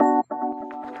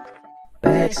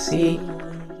backseat.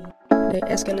 They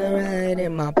asking to ride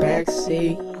in my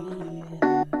backseat.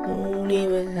 Don't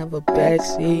even have a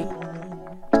backseat.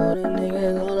 Told the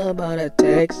niggas all about a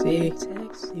taxi.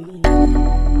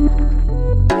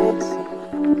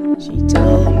 She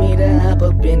told me to hop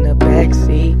up in the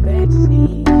backseat.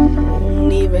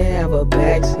 Don't even have a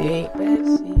backseat.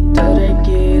 Told her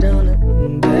get on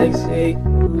the backseat.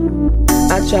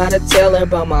 I try to tell her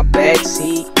about my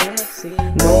backseat.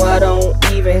 No, I don't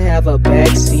even have a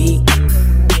backseat.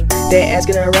 They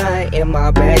asking to ride in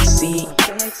my backseat.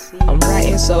 I'm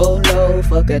riding solo,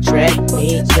 fuck a track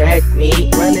meet.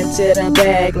 Running to the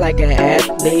bag like an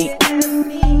athlete.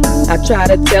 I try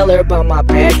to tell her about my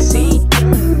backseat.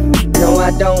 No,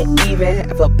 I don't even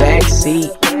have a backseat.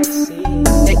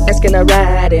 They asking to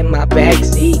ride in my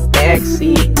backseat.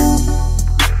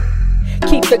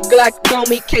 Keep the Glock on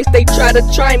me, case they try to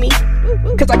try me.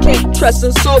 Cause I can't trust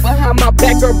a soul behind my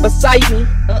back or beside me.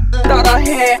 Thought I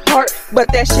had heart,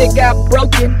 but that shit got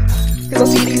broken. Cause I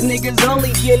see these niggas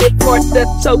only get it for the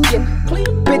token.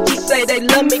 Bitches say they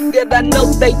love me, cause I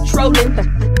know they trolling.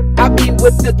 I be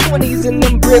with the 20s and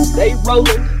them bricks they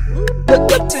rolling.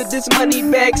 Look up to this money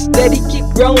bag, steady keep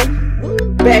growing.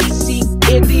 Backseat,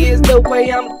 Indy is the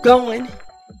way I'm going.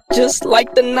 Just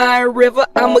like the Nile River,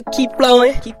 I'ma keep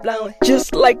flowing.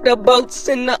 Just like the boats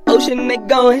in the ocean, they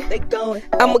going.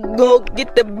 I'ma go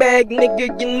get the bag,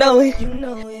 nigga, you know it.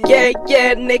 Yeah,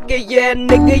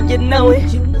 nigga, you know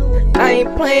it. I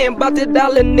ain't playing about the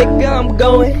dollar, nigga, I'm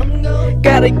going.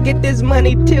 Gotta get this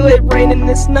money till it raining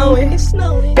and snowing.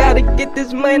 Gotta get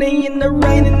this money in the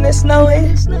rain and the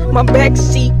snowing. My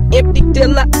backseat empty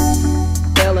till I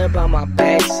tell her about my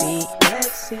backseat.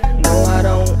 No, I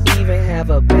don't even have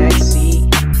a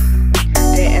backseat.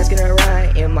 They asking to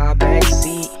ride in my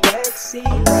backseat.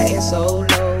 I'm riding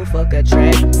solo, fuck a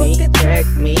track meet.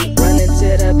 Running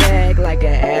to the bag like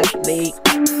an athlete.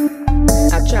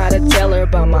 I try to tell her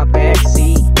about my backseat.